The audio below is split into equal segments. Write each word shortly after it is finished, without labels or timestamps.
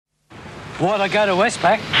Why'd I go to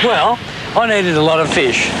Westpac? Well, I needed a lot of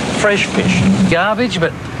fish, fresh fish. Garbage,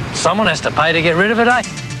 but someone has to pay to get rid of it, eh?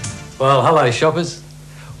 Well, hello, shoppers.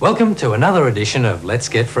 Welcome to another edition of Let's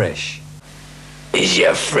Get Fresh. Is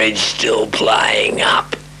your fridge still playing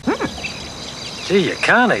up? Gee, your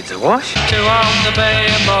car needs a wash. Too old to be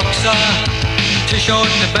a boxer, too short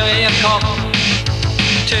to be a cop,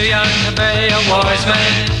 too young to be a wise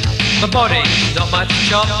man, my body's not much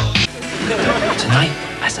chop. Tonight,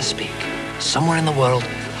 as I speak, somewhere in the world,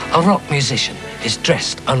 a rock musician is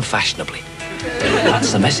dressed unfashionably.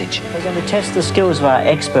 That's the message. We're going to test the skills of our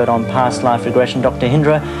expert on past life regression, Dr.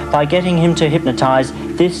 Hindra, by getting him to hypnotise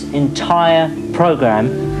this entire program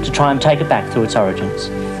to try and take it back to its origins.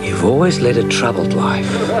 You've always led a troubled life.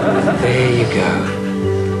 There you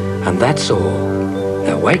go. And that's all.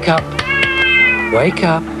 Now wake up. Wake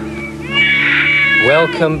up.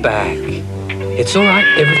 Welcome back. It's all right.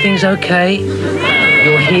 Everything's okay.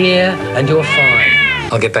 You're here and you're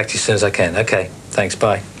fine. I'll get back to you as soon as I can. Okay, thanks,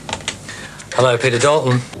 bye. Hello, Peter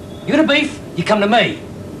Dalton. You got a beef? You come to me.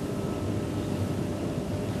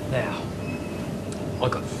 Now, I've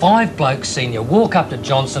got 5 blokes seen you walk up to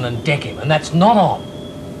Johnson and deck him, and that's not on.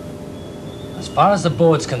 As far as the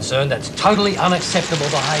board's concerned, that's totally unacceptable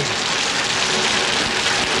behaviour.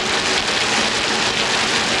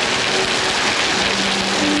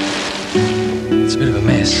 It's a bit of a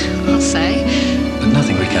mess. I'll say. But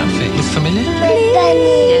nothing we can't fix. Look familiar?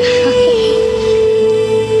 Yeah.